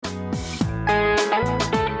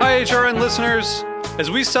HRN listeners.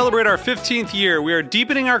 As we celebrate our 15th year, we are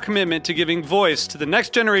deepening our commitment to giving voice to the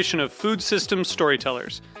next generation of food systems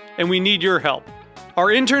storytellers, and we need your help. Our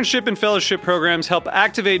internship and fellowship programs help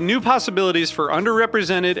activate new possibilities for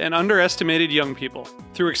underrepresented and underestimated young people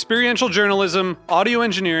through experiential journalism, audio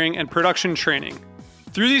engineering, and production training.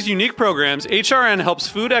 Through these unique programs, HRN helps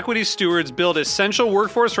food equity stewards build essential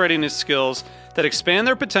workforce readiness skills that expand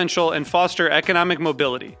their potential and foster economic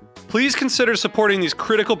mobility. Please consider supporting these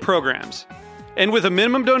critical programs. And with a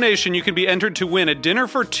minimum donation, you can be entered to win a dinner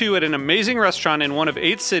for two at an amazing restaurant in one of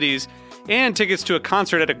 8 cities and tickets to a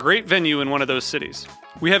concert at a great venue in one of those cities.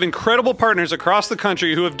 We have incredible partners across the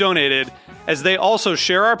country who have donated, as they also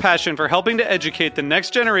share our passion for helping to educate the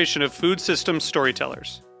next generation of food systems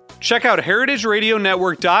storytellers. Check out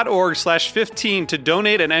heritageradionetwork.org/15 to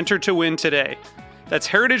donate and enter to win today. That's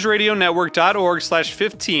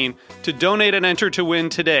heritageradionetwork.org/15 to donate and enter to win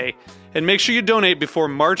today. And make sure you donate before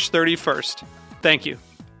March 31st. Thank you.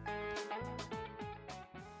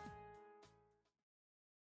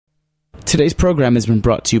 Today's program has been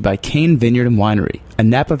brought to you by Cain Vineyard and Winery, a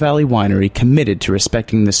Napa Valley winery committed to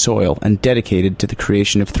respecting the soil and dedicated to the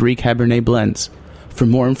creation of 3 Cabernet blends. For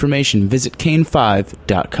more information, visit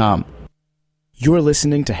cain5.com. You're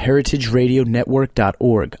listening to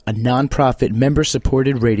heritageradionetwork.org, a nonprofit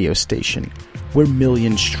member-supported radio station. We're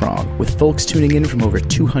millions strong, with folks tuning in from over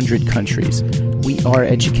 200 countries. We are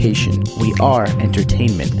education. We are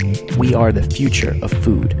entertainment. We are the future of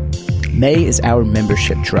food. May is our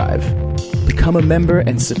membership drive. Become a member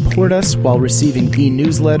and support us while receiving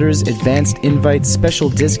e-newsletters, advanced invites, special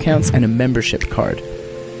discounts, and a membership card.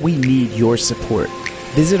 We need your support.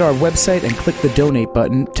 Visit our website and click the donate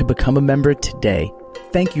button to become a member today.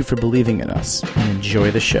 Thank you for believing in us, and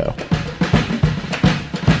enjoy the show.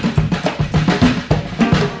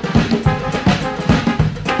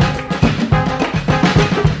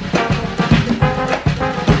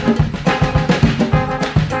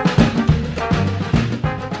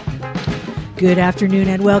 Good afternoon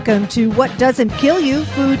and welcome to What Doesn't Kill You,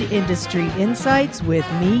 Food Industry Insights with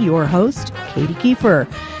me, your host, Katie Kiefer.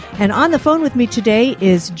 And on the phone with me today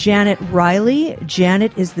is Janet Riley.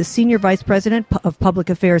 Janet is the Senior Vice President of Public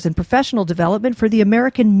Affairs and Professional Development for the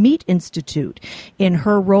American Meat Institute. In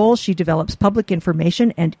her role, she develops public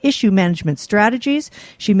information and issue management strategies.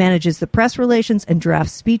 She manages the press relations and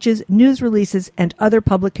drafts speeches, news releases, and other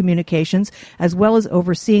public communications, as well as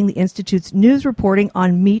overseeing the Institute's news reporting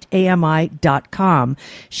on meatami.com.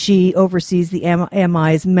 She oversees the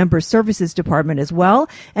AMI's Member Services Department as well.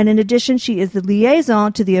 And in addition, she is the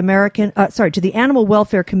liaison to the Animal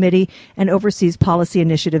Welfare Committee and oversees policy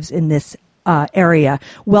initiatives in this area.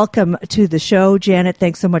 Welcome to the show, Janet.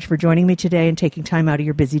 Thanks so much for joining me today and taking time out of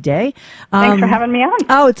your busy day. Thanks for having me on.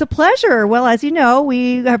 Oh, it's a pleasure. Well, as you know,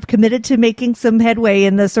 we have committed to making some headway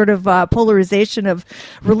in the sort of polarization of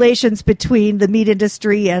relations between the meat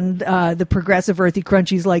industry and the progressive earthy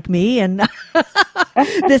crunchies like me. And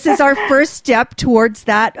this is our first step towards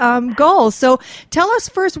that goal. So tell us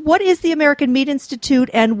first, what is the American Meat Institute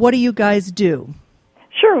and what do you guys do?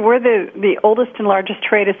 Sure. We're the oldest and largest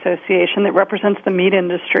trade association that represents the meat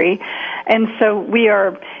industry. And so we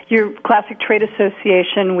are your classic trade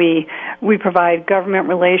association. We provide government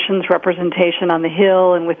relations representation on the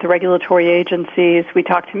Hill and with the regulatory agencies. We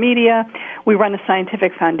talk to media. We run a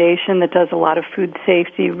scientific foundation that does a lot of food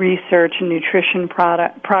safety research and nutrition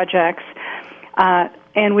projects.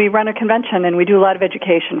 And we run a convention, and we do a lot of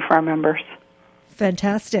education for our members.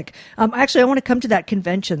 Fantastic. Actually, I want to come to that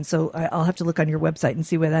convention, so I'll have to look on your website and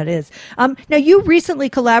see where that is. Now, you recently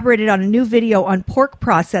collaborated on a new video on pork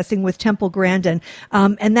processing with Temple Grandin,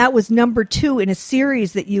 and that was number 2 in a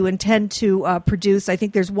series that you intend to produce. I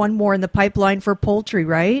think there's one more in the pipeline for poultry,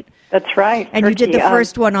 right? That's right. And you did the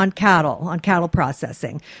first one on cattle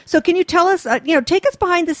processing. So can you tell us, take us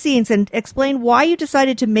behind the scenes and explain why you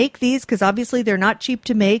decided to make these, because obviously they're not cheap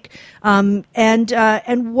to make, and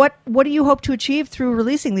what do you hope to achieve through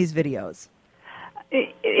releasing these videos?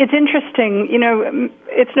 It's interesting.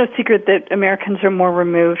 It's no secret that Americans are more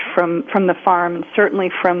removed from the farm and certainly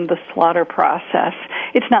from the slaughter process.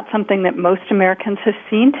 It's not something that most Americans have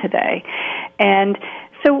seen today. And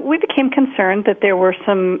so we became concerned that there were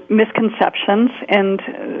some misconceptions, and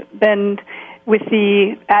then with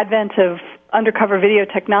the advent of undercover video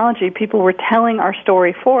technology, people were telling our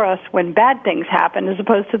story for us when bad things happen, as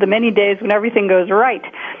opposed to the many days when everything goes right.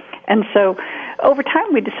 And so over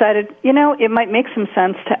time we decided, it might make some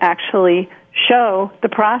sense to actually show the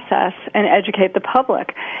process and educate the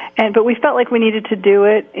public. But we felt like we needed to do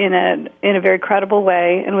it in a very credible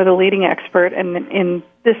way and with a leading expert. And in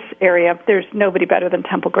this area, there's nobody better than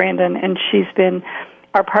Temple Grandin, and she's been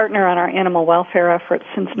our partner on our animal welfare efforts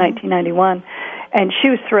since 1991. And she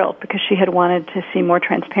was thrilled because she had wanted to see more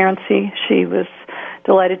transparency. She was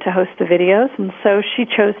delighted to host the videos, and so she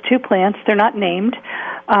chose 2 plants. They're not named,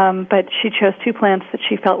 but she chose 2 plants that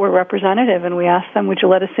she felt were representative, and we asked them, would you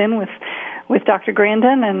let us in with Dr.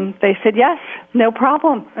 Grandin? And they said yes, no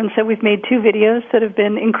problem. And so we've made 2 videos that have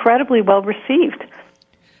been incredibly well received.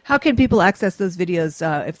 How can people access those videos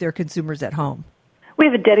if they're consumers at home? We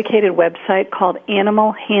have a dedicated website called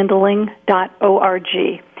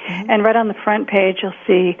animalhandling.org. And right on the front page, you'll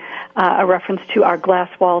see a reference to our Glass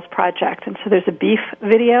Walls project. And so there's a beef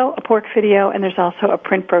video, a pork video, and there's also a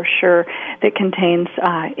print brochure that contains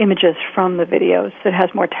images from the videos that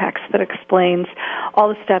has more text that explains all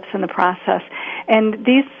the steps in the process. And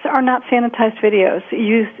these are not sanitized videos.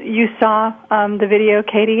 You saw the video,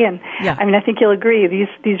 Katie, and yeah. I mean, I think you'll agree.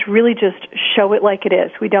 These really just show it like it is.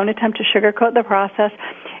 We don't attempt to sugarcoat the process.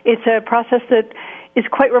 It's a process that is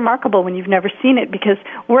quite remarkable when you've never seen it, because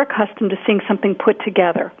we're accustomed to seeing something put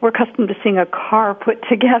together. We're accustomed to seeing a car put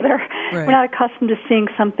together. Right. We're not accustomed to seeing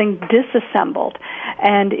something disassembled.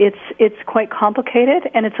 And it's quite complicated,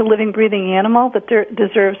 and it's a living, breathing animal that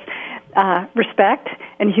deserves respect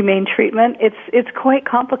and humane treatment. It's quite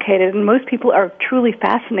complicated, and most people are truly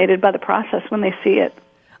fascinated by the process when they see it.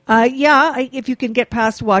 If you can get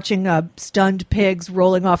past watching stunned pigs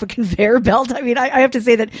rolling off a conveyor belt. I mean, I have to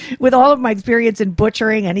say that with all of my experience in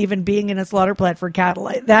butchering and even being in a slaughter plant for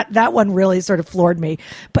cattle, that one really sort of floored me.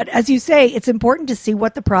 But as you say, it's important to see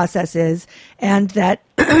what the process is, and that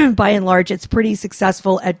by and large, it's pretty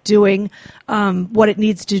successful at doing what it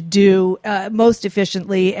needs to do most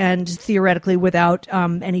efficiently and theoretically without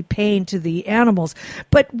any pain to the animals.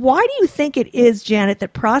 But why do you think it is, Janet,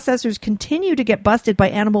 that processors continue to get busted by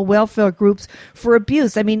animal welfare groups for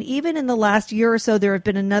abuse? I mean, even in the last year or so, there have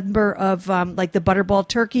been a number of, like the Butterball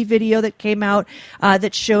turkey video that came out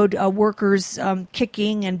that showed workers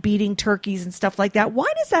kicking and beating turkeys and stuff like that.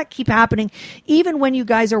 Why does that keep happening, even when you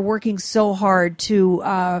guys are working so hard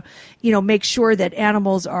to make sure that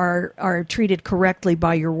animals are treated correctly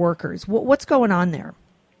by your workers? What's going on there?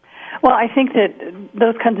 Well, I think that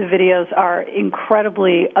those kinds of videos are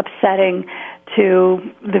incredibly upsetting to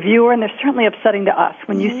the viewer, and they're certainly upsetting to us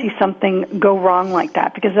when you see something go wrong like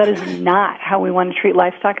that, because that is not how we want to treat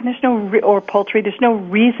livestock, and or poultry. There's no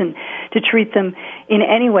reason to treat them in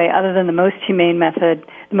any way other than the most humane method,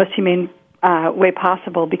 the most humane way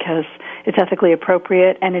possible, because it's ethically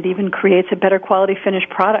appropriate, and it even creates a better quality finished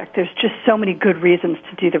product. There's just so many good reasons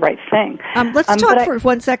to do the right thing. Let's talk for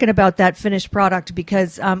 1 second about that finished product,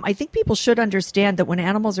 because I think people should understand that when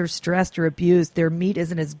animals are stressed or abused, their meat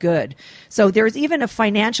isn't as good. So there's even a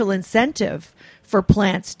financial incentive for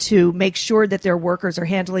plants to make sure that their workers are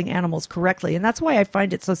handling animals correctly. And that's why I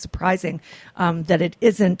find it so surprising that it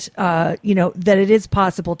isn't, that it is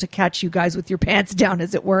possible to catch you guys with your pants down,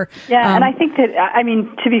 as it were. Yeah, and I think that,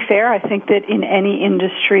 to be fair, I think that in any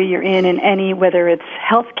industry you're in any, whether it's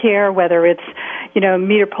healthcare, whether it's,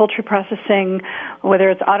 meat or poultry processing, whether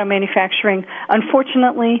it's auto manufacturing,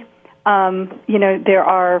 unfortunately, there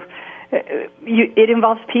are... it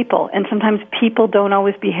involves people, and sometimes people don't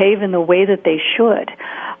always behave in the way that they should,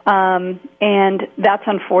 and that's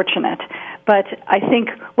unfortunate. But I think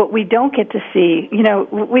what we don't get to see,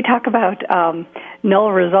 we talk about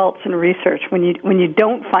null results in research when you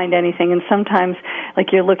don't find anything, and sometimes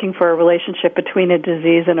like you're looking for a relationship between a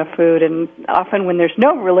disease and a food, and often when there's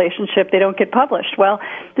no relationship, they don't get published. Well,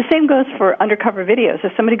 the same goes for undercover videos.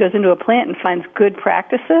 If somebody goes into a plant and finds good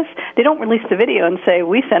practices, they don't release the video and say,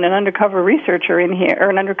 we sent an undercover researcher in here, or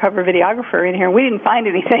an undercover videographer in here, and we didn't find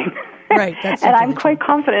anything. Right, that's and I'm quite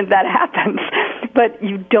confident that happens, but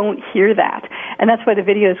you don't hear that. And that's why the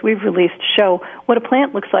videos we've released show what a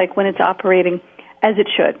plant looks like when it's operating as it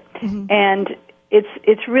should. Mm-hmm. And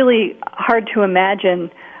it's really hard to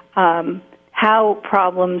imagine how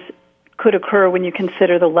problems could occur when you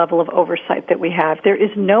consider the level of oversight that we have. There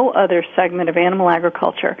is no other segment of animal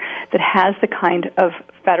agriculture that has the kind of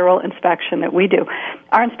federal inspection that we do.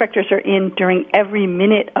 Our inspectors are in during every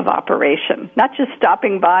minute of operation, not just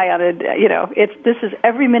stopping by on this is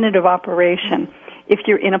every minute of operation if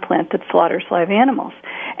you're in a plant that slaughters live animals.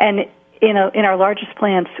 And in our largest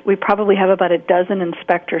plants, we probably have about a dozen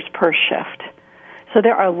inspectors per shift. So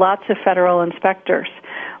there are lots of federal inspectors,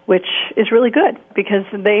 which is really good because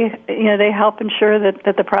they help ensure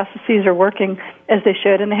that the processes are working as they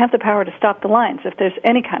should, and they have the power to stop the lines if there's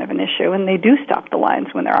any kind of an issue, and they do stop the lines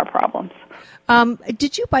when there are problems.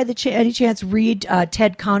 Did you, by any chance, read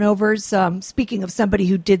Ted Conover's? Speaking of somebody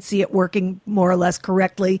who did see it working more or less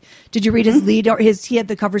correctly, did you read his lead? He had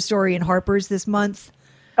the cover story in Harper's this month.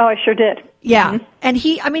 Oh, I sure did. Yeah. Mm-hmm. And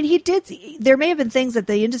he did, there may have been things that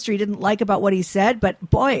the industry didn't like about what he said, but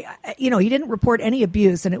boy, he didn't report any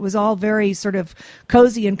abuse, and it was all very sort of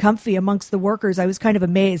cozy and comfy amongst the workers. I was kind of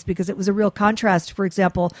amazed because it was a real contrast, for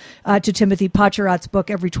example, to Timothy Pacharat's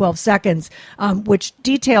book, Every 12 Seconds, which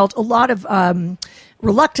detailed a lot of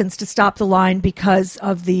reluctance to stop the line because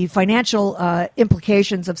of the financial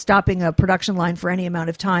implications of stopping a production line for any amount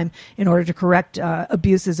of time in order to correct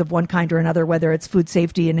abuses of one kind or another, whether it's food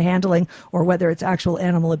safety and handling or whether it's actual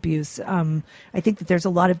animal abuse. I think that there's a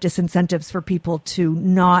lot of disincentives for people to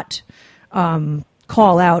not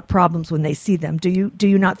call out problems when they see them. Do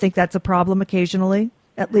you not think that's a problem occasionally?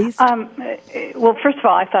 At least? Well, first of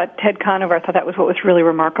all, I thought Ted Conover, I thought that was what was really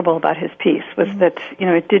remarkable about his piece, was that,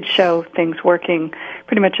 it did show things working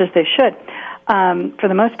pretty much as they should, for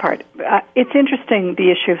the most part. It's interesting,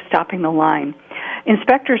 the issue of stopping the line.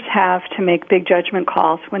 Inspectors have to make big judgment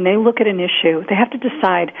calls. When they look at an issue, they have to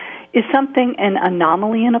decide, is something an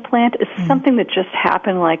anomaly in a plant? Is something that just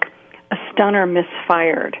happened, like a stunner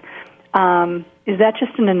misfired? Is that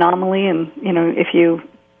just an anomaly? And,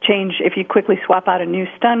 if you quickly swap out a new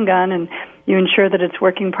stun gun and you ensure that it's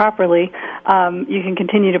working properly, you can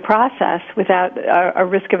continue to process without a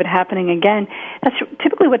risk of it happening again. That's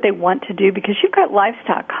typically what they want to do, because you've got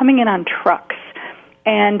livestock coming in on trucks.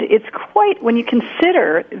 And it's quite, when you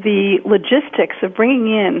consider the logistics of bringing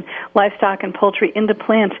in livestock and poultry into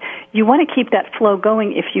plants, you want to keep that flow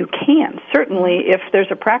going if you can. Certainly, if there's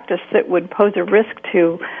a practice that would pose a risk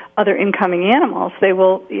to other incoming animals, they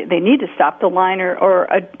need to stop the line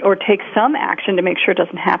or take some action to make sure it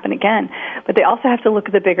doesn't happen again. But they also have to look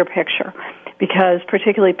at the bigger picture, because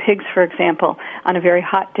particularly pigs, for example, on a very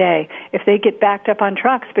hot day, if they get backed up on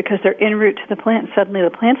trucks because they're en route to the plant, suddenly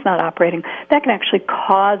the plant's not operating, that can actually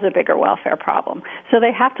cause a bigger welfare problem. So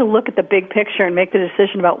they have to look at the big picture and make the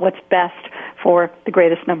decision about what's best for the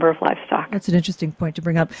greatest number of livestock. That's an interesting point to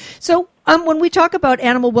bring up. So when we talk about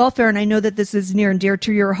animal welfare, and I know that this is near and dear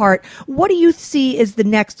to your heart, what do you see as the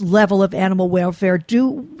next level of animal welfare?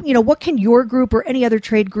 What can your group or any other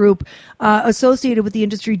trade group associated with the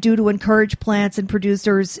industry do to encourage plants and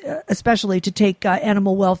producers, especially to take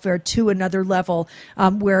animal welfare to another level,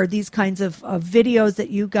 where these kinds of videos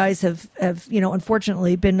that you guys have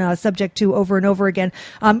unfortunately been subject to over and over again,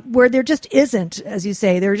 where there just isn't, as you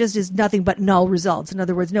say, there just is nothing but null results. In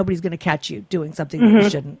other words, nobody's going to catch you doing something that you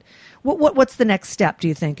shouldn't. What's the next step, do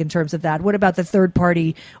you think, in terms of that? What about the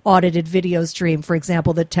third-party audited video stream, for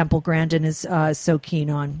example, that Temple Grandin is so keen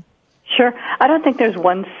on? Sure. I don't think there's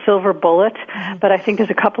one silver bullet, but I think there's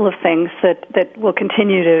a couple of things that will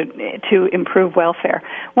continue to improve welfare.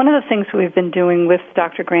 One of the things we've been doing with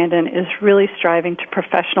Dr. Grandin is really striving to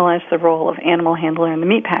professionalize the role of animal handler in the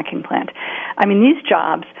meatpacking plant. I mean, these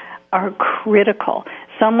jobs are critical.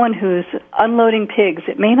 Someone who's unloading pigs,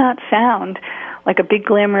 it may not sound like a big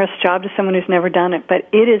glamorous job to someone who's never done it, but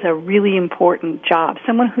it is a really important job.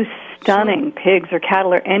 Someone who's stunning pigs or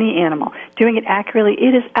cattle or any animal, doing it accurately,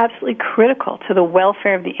 it is absolutely critical to the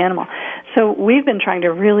welfare of the animal. So we've been trying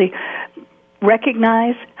to really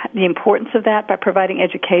recognize the importance of that by providing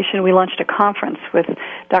education. We launched a conference with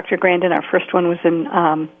Dr. Grandin. Our first one was in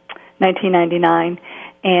 1999,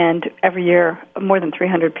 and every year more than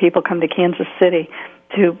 300 people come to Kansas City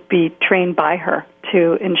to be trained by her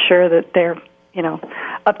to ensure that they're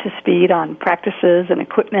up to speed on practices and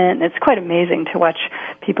equipment. It's quite amazing to watch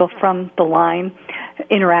people from the line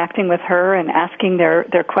interacting with her and asking their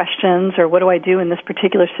questions, or what do I do in this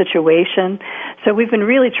particular situation? So we've been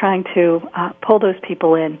really trying to pull those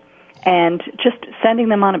people in and just sending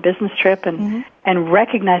them on a business trip and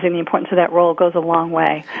recognizing the importance of that role goes a long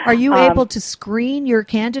way. Are you able to screen your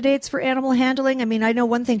candidates for animal handling? I mean, I know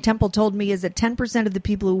one thing Temple told me is that 10% of the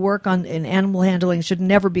people who work in animal handling should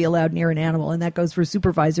never be allowed near an animal, and that goes for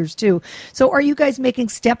supervisors too. So are you guys making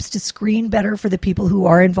steps to screen better for the people who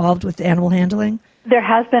are involved with animal handling? There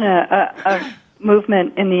has been a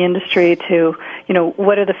movement in the industry to,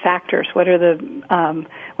 what are the factors, what are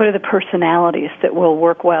the personalities that will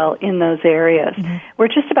work well in those areas. We're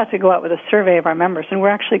just about to go out with a survey of our members, and we're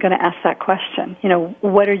actually going to ask that question.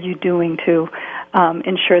 What are you doing to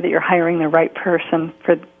ensure that you're hiring the right person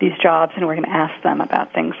for these jobs? And we're going to ask them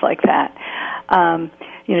about things like that.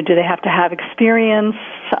 Do they have to have experience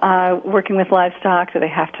working with livestock? Do they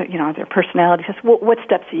have to, their personality? What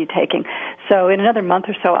steps are you taking? So in another month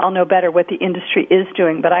or so, I'll know better what the industry is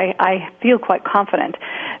doing. But I feel quite confident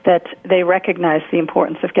that they recognize the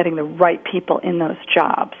importance of getting the right people in those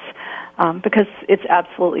jobs, because it's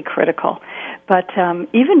absolutely critical. But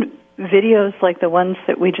even videos like the ones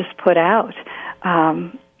that we just put out,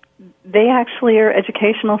 they actually are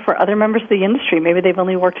educational for other members of the industry. Maybe they've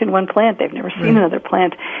only worked in one plant. They've never seen another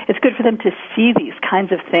plant. It's good for them to see these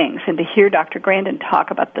kinds of things and to hear Dr. Grandin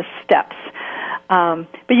talk about the steps.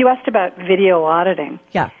 But you asked about video auditing.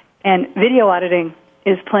 Yeah. And video auditing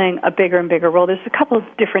is playing a bigger and bigger role. There's a couple of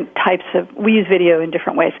different types we use video in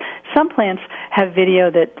different ways. Some plants have video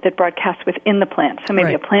that broadcasts within the plant, so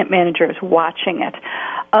maybe a plant manager is watching it.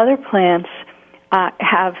 Other plants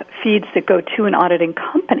have feeds that go to an auditing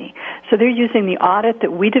company. So they're using the audit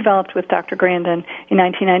that we developed with Dr. Grandin in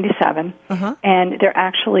 1997, and they're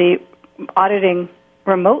actually auditing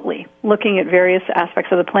remotely, looking at various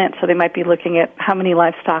aspects of the plant. So they might be looking at how many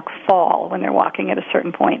livestock fall when they're walking at a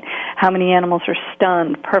certain point, how many animals are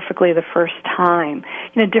stunned perfectly the first time,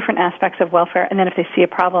 different aspects of welfare. And then if they see a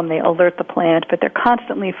problem, they alert the plant, but they're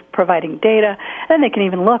constantly providing data. And they can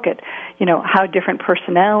even look at, how different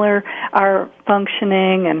personnel are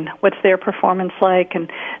functioning and what's their performance like.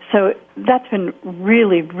 And so that's been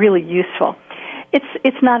really, really useful.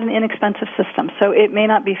 It's not an inexpensive system, so it may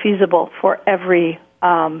not be feasible for every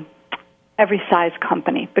size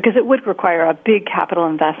company, because it would require a big capital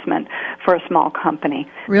investment for a small company.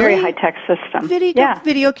 Really? Very high-tech system.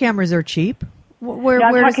 Video cameras are cheap. I'm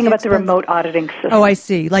talking about the remote auditing system. Oh, I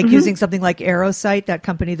see. Like using something like Aerosite, that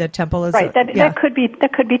company that Temple is. Right. That could be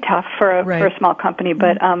tough for a small company,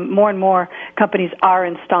 but more and more companies are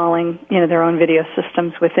installing their own video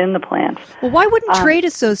systems within the plants. Well, why wouldn't trade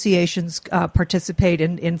associations participate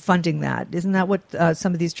in funding that? Isn't that what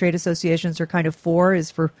some of these trade associations are kind of for? Is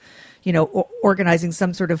for organizing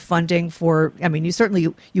some sort of funding for,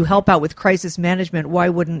 you help out with crisis management. Why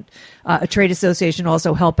wouldn't a trade association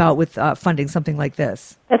also help out with funding something like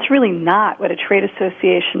this? That's really not what a trade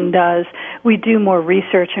association does. We do more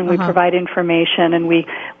research and we provide information, and we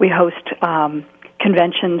host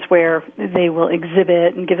conventions where they will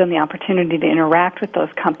exhibit and give them the opportunity to interact with those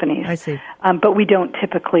companies. I see. But we don't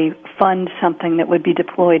typically fund something that would be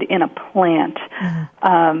deployed in a plant.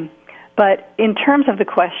 But in terms of the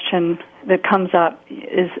question that comes up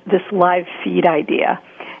is this live feed idea.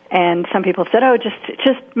 And some people said,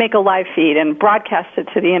 just make a live feed and broadcast it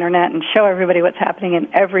to the Internet and show everybody what's happening in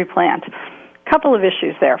every plant. Couple of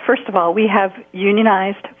issues there. First of all, we have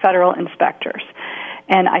unionized federal inspectors.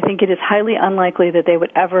 And I think it is highly unlikely that they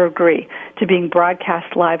would ever agree to being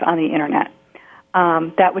broadcast live on the Internet.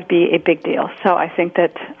 That would be a big deal. So I think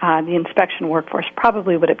that the inspection workforce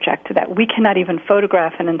probably would object to that. We cannot even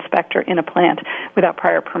photograph an inspector in a plant without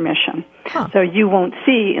prior permission. So you won't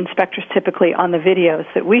see inspectors typically on the videos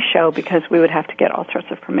that we show, because we would have to get all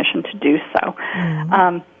sorts of permission to do so.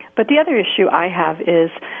 But the other issue I have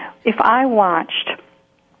is if I watched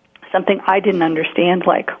something I didn't understand,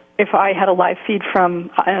 like if I had a live feed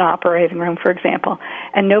from an operating room, for example,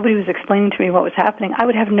 and nobody was explaining to me what was happening, I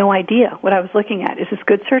would have no idea what I was looking at. Is this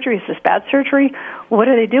good surgery? Is this bad surgery? What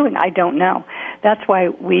are they doing? I don't know. That's why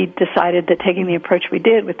we decided that taking the approach we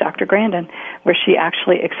did with Dr. Grandin, where she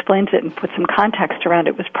actually explains it and puts some context around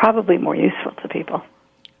it, was probably more useful to people.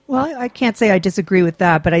 Well, I can't say I disagree with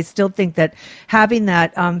that, but I still think that having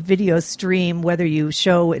that video stream, whether you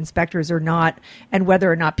show inspectors or not, and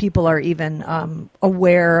whether or not people are even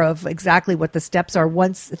aware of exactly what the steps are,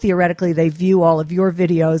 once theoretically they view all of your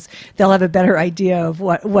videos, they'll have a better idea of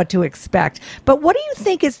what to expect. But what do you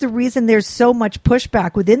think is the reason there's so much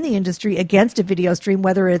pushback within the industry against a video stream,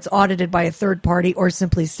 whether it's audited by a third party or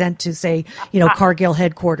simply sent to, say, Cargill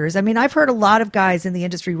headquarters? I've heard a lot of guys in the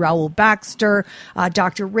industry, Raoul Baxter,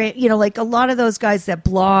 Dr. Ray, like a lot of those guys that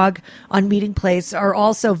blog on Meeting Place are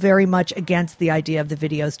also very much against the idea of the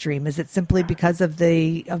video stream. Is it simply because of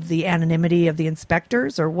the anonymity of the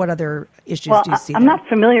inspectors, or what other issues do you see? I'm not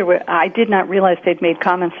familiar with. I did not realize they'd made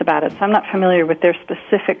comments about it, so I'm not familiar with their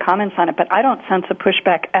specific comments on it. But I don't sense a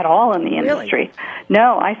pushback at all in the industry. Really?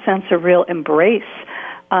 No, I sense a real embrace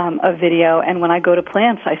of video, and when I go to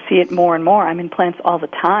plants, I see it more and more. I'm in plants all the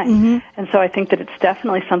time. And so I think that it's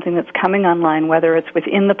definitely something that's coming online, whether it's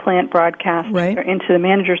within the plant broadcast or into the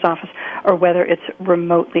manager's office, or whether it's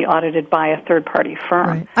remotely audited by a third-party firm.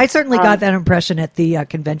 Right. I certainly got that impression at the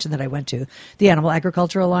convention that I went to, the Animal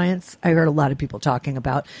Agriculture Alliance. I heard a lot of people talking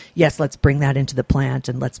about, yes, let's bring that into the plant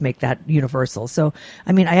and let's make that universal. So,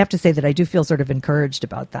 I have to say that I do feel sort of encouraged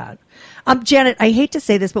about that. Janet, I hate to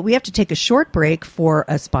say this, but we have to take a short break for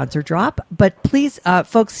a sponsor drop. But please,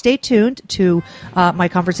 folks, stay tuned to my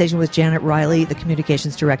conversation with Janet Riley, the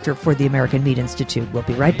Communications Director for the American Meat Institute. We'll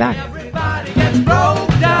be right back. Everybody gets broke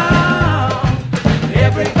down.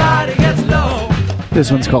 Everybody gets low.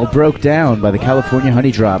 This one's called Broke Down by the California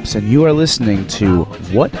Honey Drops, and you are listening to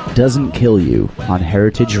What Doesn't Kill You on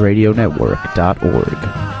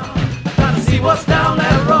heritageradionetwork.org. Trying to see what's down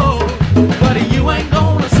that road, but you ain't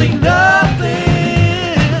gonna see. see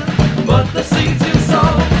nothing but the seeds you sow.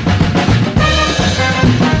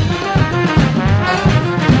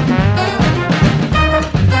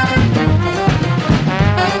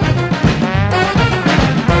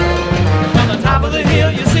 From the top of the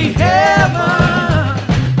hill you see heaven.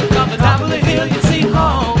 From the top of the hill you see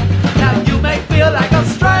home. Now you may feel like a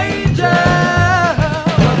stranger,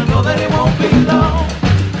 but I know that it won't be long.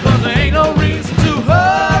 'Cause there ain't no reason to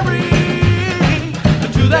hurry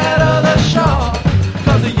to that other shore.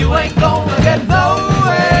 'Cause you ain't gonna get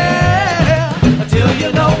nowhere until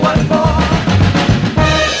you know what for.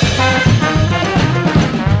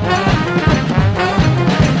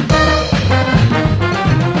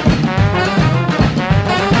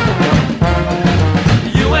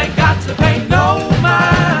 You ain't got to pay no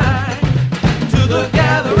mind to the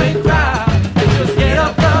gathering crowd. Just get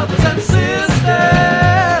up, brothers and sisters,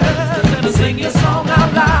 and sing your song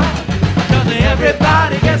out loud. 'Cause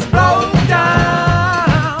everybody gets broke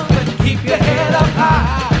down, but keep your head up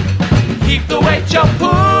high. Keep the weight you're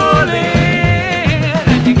pulling,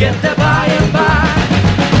 and you get there by and by.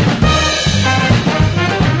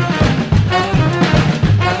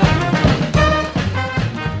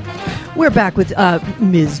 We're back with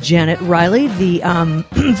Ms. Janet Riley, the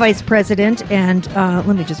Vice President, and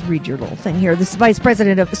let me just read your little thing here. This is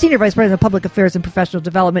Senior Vice President of Public Affairs and Professional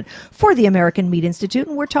Development for the American Meat Institute,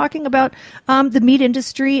 and we're talking about the meat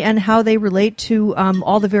industry and how they relate to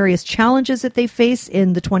all the various challenges that they face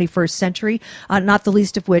in the 21st century, not the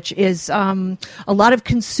least of which is a lot of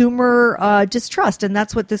consumer distrust, and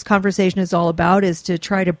that's what this conversation is all about, is to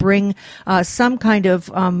try to bring some kind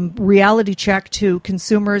of reality check to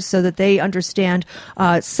consumers so that they understand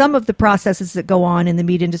some of the processes that go on in the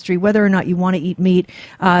meat industry, whether or not you want to eat meat.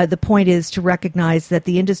 The point is to recognize that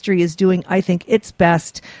the industry is doing, I think, its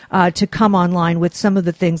best to come online with some of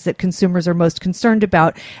the things that consumers are most concerned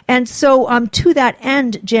about. And so to that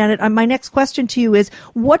end, Janet, my next question to you is,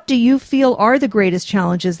 what do you feel are the greatest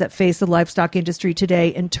challenges that face the livestock industry today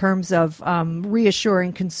in terms of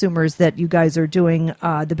reassuring consumers that you guys are doing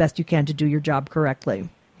the best you can to do your job correctly?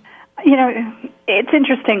 You know, it's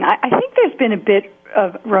interesting. I think there's been a bit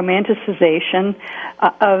of romanticization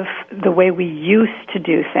of the way we used to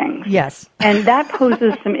do things. Yes. And that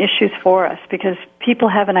poses some issues for us because people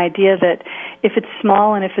have an idea that if it's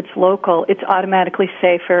small and if it's local, it's automatically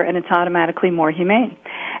safer and it's automatically more humane.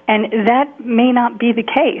 And that may not be the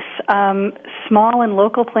case. Small and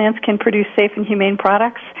local plants can produce safe and humane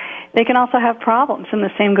products. They can also have problems, and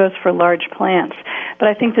the same goes for large plants. But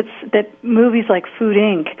I think that movies like Food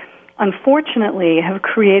Inc., unfortunately, have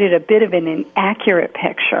created a bit of an inaccurate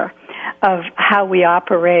picture of how we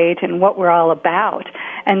operate and what we're all about.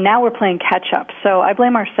 And now we're playing catch-up. So I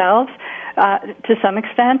blame ourselves to some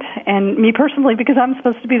extent, and me personally, because I'm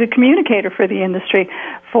supposed to be the communicator for the industry,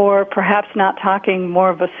 for perhaps not talking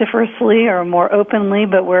more vociferously or more openly,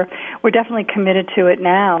 but we're definitely committed to it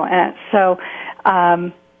now.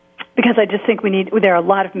 Because I just think there are a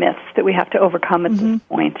lot of myths that we have to overcome at this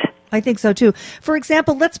point. I think so too. For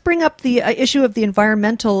example, let's bring up the issue of the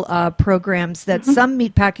environmental programs that some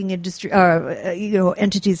meatpacking industry,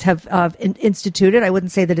 entities have instituted. I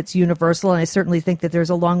wouldn't say that it's universal, and I certainly think that there's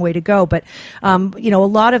a long way to go. But a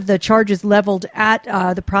lot of the charges leveled at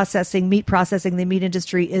the meat processing, the meat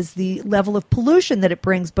industry, is the level of pollution that it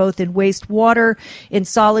brings, both in wastewater, in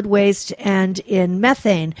solid waste, and in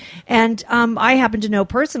methane. And I happen to know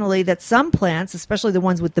personally that some plants, especially the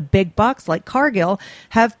ones with the big bucks like Cargill,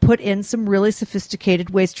 have put in some really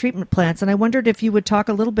sophisticated waste treatment plants. And I wondered if you would talk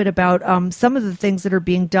a little bit about some of the things that are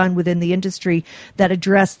being done within the industry that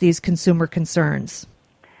address these consumer concerns.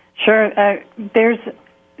 Sure.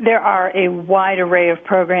 There are a wide array of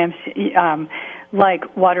programs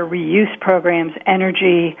like water reuse programs,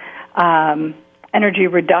 energy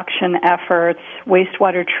reduction efforts,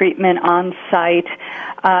 wastewater treatment on site,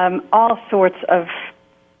 all sorts of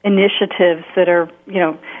initiatives that are,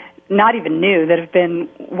 not even new, that have been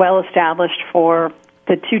well established for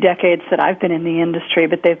the 2 decades that I've been in the industry,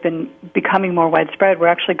 but they've been becoming more widespread. We're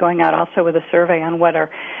actually going out also with a survey on what our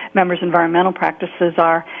members' environmental practices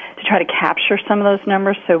are to try to capture some of those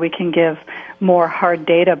numbers so we can give more hard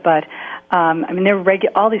data. But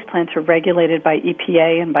all these plants are regulated by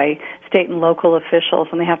EPA and by state and local officials,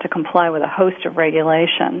 and they have to comply with a host of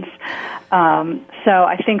regulations. So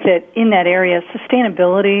I think that in that area,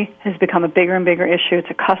 sustainability has become a bigger and bigger issue. It's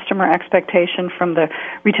a customer expectation from the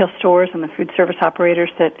retail stores and the food service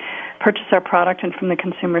operators that purchase our product and from the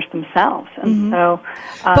consumers themselves. And so,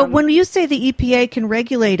 but when you say the EPA can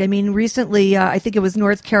regulate, I mean, recently, I think it was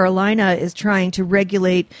North Carolina is trying to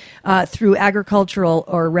regulate through agricultural,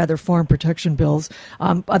 or rather farm protection bills,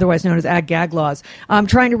 otherwise known as ag-gag laws,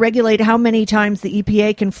 trying to regulate how many times the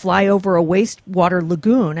EPA can fly over a wastewater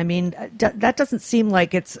lagoon. I mean, that doesn't seem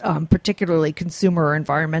like it's particularly consumer or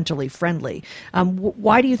environmentally friendly.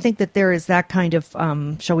 Why do you think that there is that kind of,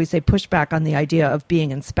 shall we say, pushback on the idea of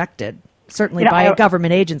being inspected, certainly by a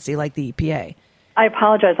government agency like the EPA? I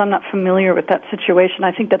apologize. I'm not familiar with that situation.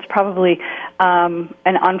 I think that's probably an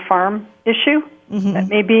on-farm issue. That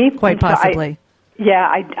may be. Quite possibly.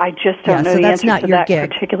 I just don't know the answer to that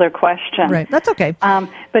particular question. Right, that's okay.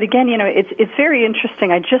 But again, it's very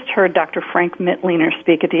interesting. I just heard Dr. Frank Mittliner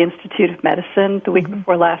speak at the Institute of Medicine the week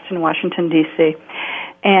before last in Washington, D.C.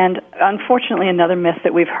 And unfortunately, another myth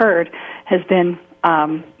that we've heard has been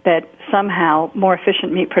that somehow more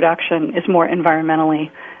efficient meat production is more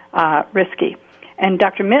environmentally risky. And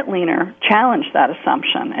Dr. Mittliner challenged that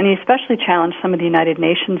assumption, and he especially challenged some of the United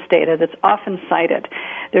Nations data that's often cited.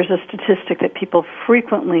 There's a statistic that people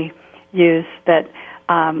frequently use that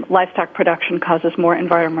livestock production causes more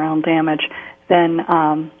environmental damage than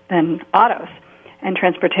autos and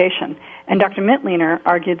transportation. And Dr. Mittliner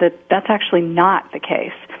argued that that's actually not the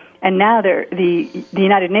case. And now the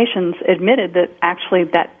United Nations admitted that actually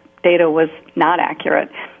that data was not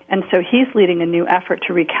accurate. And so he's leading a new effort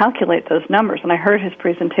to recalculate those numbers. And I heard his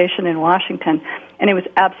presentation in Washington, and it was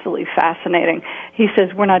absolutely fascinating. He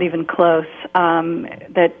says we're not even close,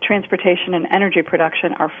 that transportation and energy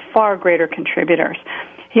production are far greater contributors.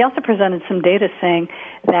 He also presented some data saying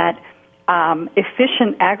that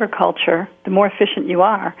efficient agriculture, the more efficient you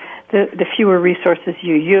are, the fewer resources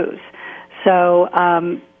you use. So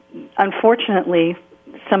unfortunately,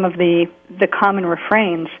 some of the common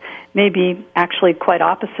refrains may be actually quite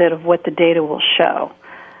opposite of what the data will show.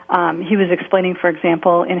 He was explaining, for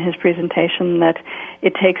example, in his presentation that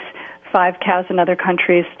it takes 5 cows in other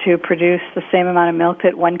countries to produce the same amount of milk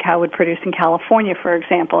that 1 cow would produce in California, for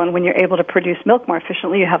example. And when you're able to produce milk more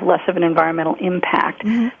efficiently, you have less of an environmental impact.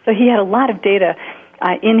 So he had a lot of data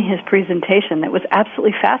in his presentation that was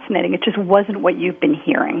absolutely fascinating. It just wasn't what you've been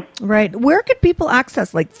hearing. Right. Where could people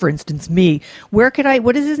access, like, for instance, me? What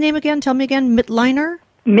is his name again? Tell me again. Mittliner?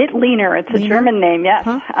 Mittliner. It's a German name, yes.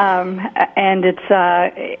 And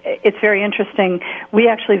it's very interesting. We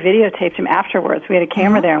actually videotaped him afterwards. We had a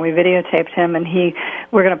camera there, and we videotaped him, and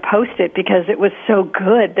we're going to post it because it was so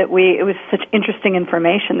good that it was such interesting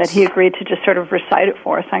information that he agreed to just sort of recite it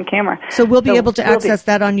for us on camera. So we'll be able to access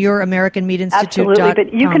that on your American Meat Institute. Absolutely,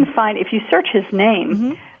 but you can find, if you search his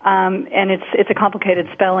name, and it's a complicated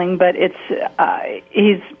spelling, but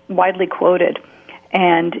he's widely quoted,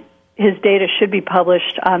 and his data should be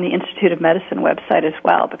published on the Institute of Medicine website as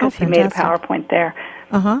well, because he made a PowerPoint there.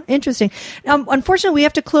 Interesting. Unfortunately, we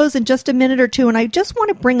have to close in just a minute or two, and I just want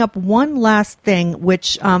to bring up one last thing,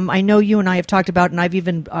 which I know you and I have talked about, and I've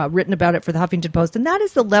even written about it for the Huffington Post, and that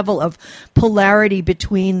is the level of polarity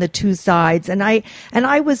between the two sides. And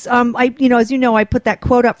I was, as you know, I put that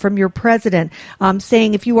quote up from your president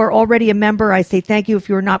saying, "If you are already a member, I say thank you. If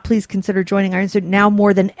you are not, please consider joining our institute. Now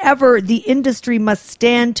more than ever, the industry must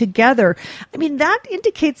stand together." I mean, that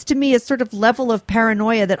indicates to me a sort of level of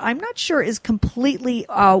paranoia that I'm not sure is completely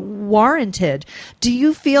warranted. Do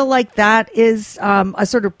you feel like that is a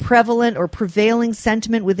sort of prevalent or prevailing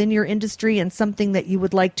sentiment within your industry and something that you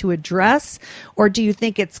would like to address? Or do you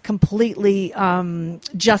think it's completely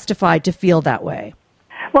justified to feel that way?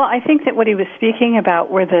 Well, I think that what he was speaking about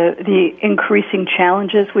were the increasing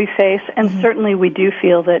challenges we face, and certainly we do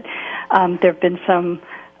feel that there have been some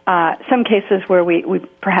cases where we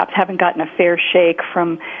perhaps haven't gotten a fair shake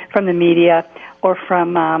from the media or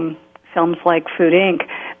from films like Food Inc.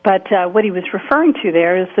 But what he was referring to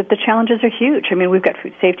there is that the challenges are huge. I mean, we've got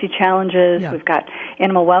food safety challenges, we've got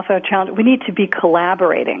animal welfare challenges. We need to be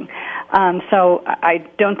collaborating. So I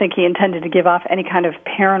don't think he intended to give off any kind of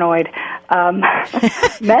paranoid message.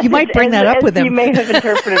 You might bring that up with him. You may have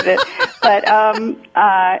interpreted it. But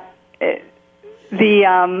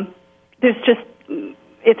there's just...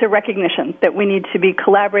 It's a recognition that we need to be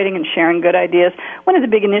collaborating and sharing good ideas. One of the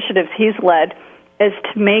big initiatives he's led is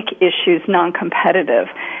to make issues non-competitive.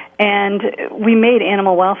 And we made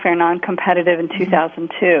animal welfare non-competitive in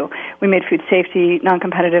 2002. We made food safety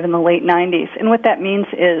non-competitive in the late 90s. And what that means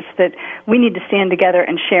is that we need to stand together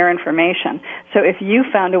and share information. So if you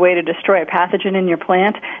found a way to destroy a pathogen in your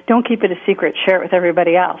plant, don't keep it a secret. Share it with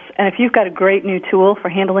everybody else. And if you've got a great new tool for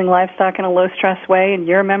handling livestock in a low-stress way and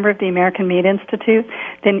you're a member of the American Meat Institute,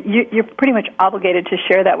 then you're pretty much obligated to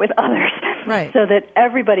share that with others, right, so that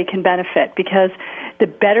everybody can benefit, because the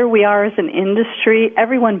better we are as an industry,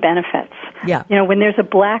 everyone benefits. Yeah. You know, when there's a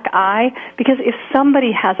black eye, because if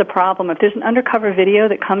somebody has a problem, if there's an undercover video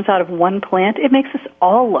that comes out of one plant, it makes us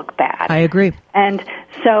all look bad. I agree. And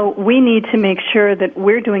so we need to make sure that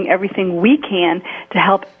we're doing everything we can to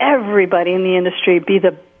help everybody in the industry be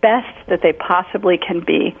the best that they possibly can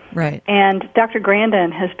be. Right. And Dr.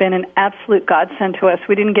 Grandin has been an absolute godsend to us.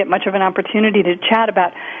 We didn't get much of an opportunity to chat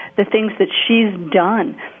about the things that she's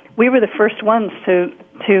done. We were the first ones to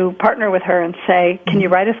partner with her and say, can you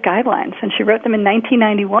write us guidelines? And she wrote them in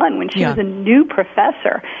 1991 when she was a new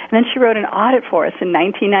professor. And then she wrote an audit for us in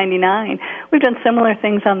 1999. We've done similar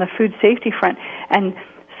things on the food safety front. And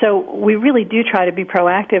so we really do try to be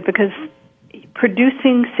proactive, because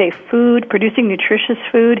producing safe food, producing nutritious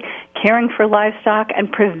food, caring for livestock,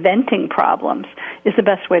 and preventing problems is the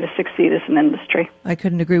best way to succeed as an industry. I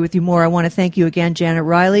couldn't agree with you more. I want to thank you again, Janet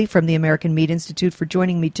Riley from the American Meat Institute, for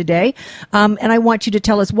joining me today. And I want you to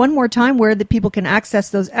tell us one more time where the people can access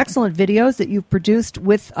those excellent videos that you've produced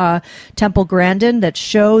with Temple Grandin that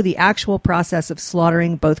show the actual process of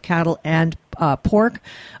slaughtering both cattle and pork.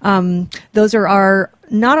 Those are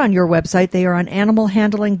not on your website. They are on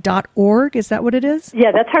animalhandling.org. Is that what it is?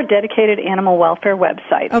 Yeah, that's our dedicated animal welfare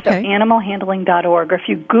website. Okay. So animalhandling.org. Or if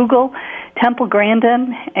you Google Temple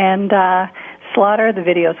Grandin and slaughter, the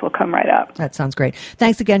videos will come right up. That sounds great.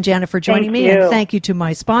 Thanks again, Janet, for joining me. And thank you to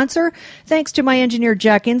my sponsor. Thanks to my engineer,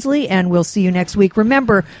 Jack Inslee, and we'll see you next week.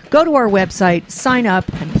 Remember, go to our website, sign up,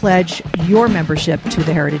 and pledge your membership to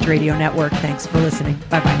the Heritage Radio Network. Thanks for listening.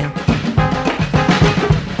 Bye-bye now.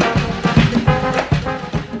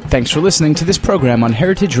 Thanks for listening to this program on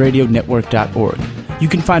heritageradionetwork.org. You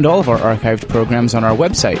can find all of our archived programs on our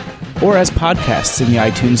website or as podcasts in the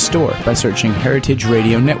iTunes Store by searching Heritage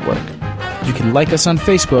Radio Network. You can like us on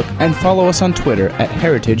Facebook and follow us on Twitter at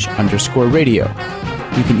 @heritage_radio.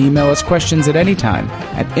 You can email us questions at any time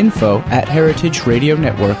at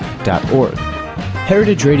info@heritageradionetwork.org.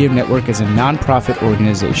 Heritage Radio Network is a non-profit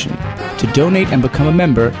organization. To donate and become a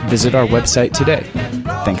member, visit our website today.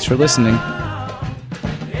 Thanks for listening.